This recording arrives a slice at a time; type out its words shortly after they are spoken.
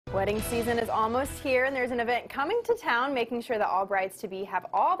Wedding season is almost here, and there's an event coming to town making sure that all brides-to-be have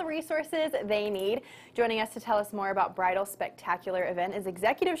all the resources they need. Joining us to tell us more about Bridal Spectacular event is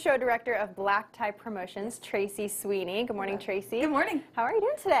Executive Show Director of Black Tie Promotions, Tracy Sweeney. Good morning, Tracy. Good morning. How are you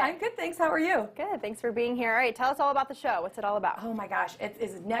doing today? I'm good, thanks. How are you? Good, thanks for being here. All right, tell us all about the show. What's it all about? Oh my gosh, it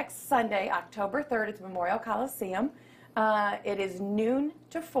is next Sunday, October 3rd. It's Memorial Coliseum. It is noon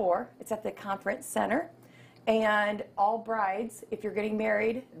to 4. It's at the Conference Center. And all brides, if you're getting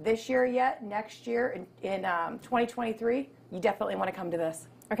married this year yet, next year in 2023, you definitely want to come to this.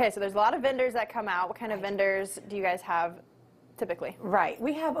 Okay, so there's a lot of vendors that come out. What kind of vendors do you guys have typically? Right.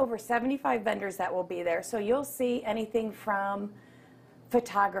 We have over 75 vendors that will be there. So you'll see anything from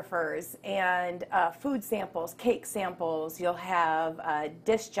photographers and food samples, cake samples. You'll have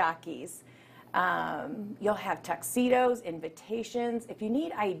disc jockeys. You'll have tuxedos, invitations. If you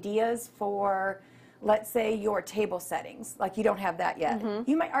need ideas for, let's say, your table settings, like you don't have that yet.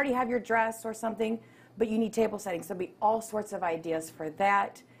 You might already have your dress or something, but you need table settings. There'll be all sorts of ideas for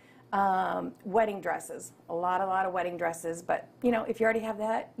that. Wedding dresses, a lot of wedding dresses, but you know, if you already have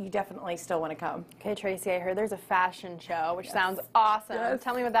that, you definitely still want to come. Okay, Tracy, I heard there's a fashion show, which sounds awesome.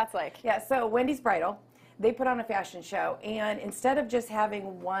 Tell me what that's like. Yeah, so Wendy's Bridal, they put on a fashion show, and instead of just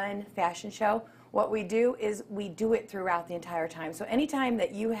having one fashion show, what we do is we do it throughout the entire time. So anytime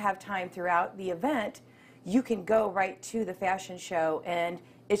that you have time throughout the event, you can go right to the fashion show, and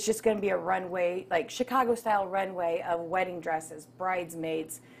it's just going to be a runway, like Chicago-style runway of wedding dresses,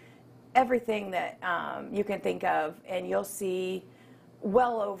 bridesmaids, everything that you can think of, and you'll see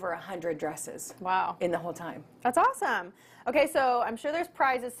well over 100 dresses. Wow. In the whole time. That's awesome. Okay, so I'm sure there's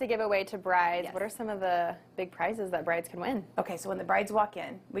prizes to give away to brides. Yes. What are some of the big prizes that brides can win? Okay, so when the brides walk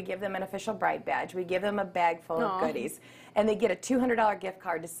in, we give them an official bride badge. We give them a bag full of goodies, and they get a $200 gift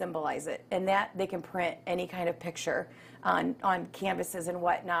card to symbolize it, and that they can print any kind of picture on canvases and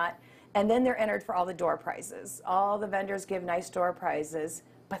whatnot, and then they're entered for all the door prizes. All the vendors give nice door prizes,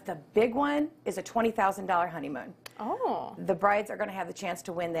 but the big one is a $20,000 honeymoon. Oh. The brides are going to have the chance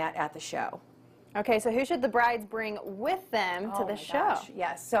to win that at the show. Okay, so who should the brides bring with them to the show?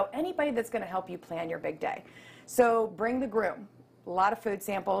 Yes, so anybody that's going to help you plan your big day. So bring the groom. A lot of food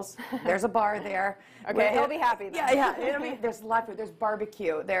samples. There's a bar there. Okay, he'll be happy then. Yeah. There's a lot of food. There's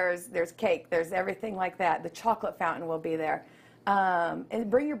barbecue. There's cake. There's everything like that. The chocolate fountain will be there. And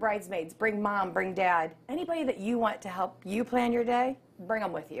bring your bridesmaids. Bring mom. Bring dad. Anybody that you want to help you plan your day, bring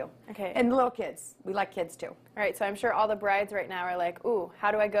them with you. Okay. And little kids. We like kids too. All right, so I'm sure all the brides right now are like, ooh,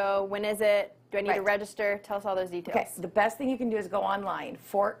 how do I go? When is it? Do I need to register? Tell us all those details. Okay, the best thing you can do is go online,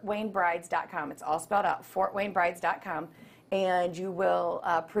 fortwaynebrides.com. It's all spelled out, fortwaynebrides.com, and you will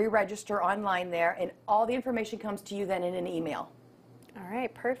pre-register online there, and all the information comes to you then in an email. All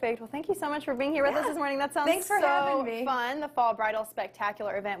right, perfect. Well, thank you so much for being here with us this morning. That sounds having me. Fun. The Fall Bridal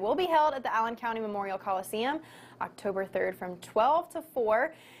Spectacular event will be held at the Allen County Memorial Coliseum, October 3rd from 12 to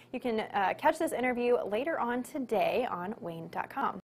 4. You can catch this interview later on today on Wayne.com.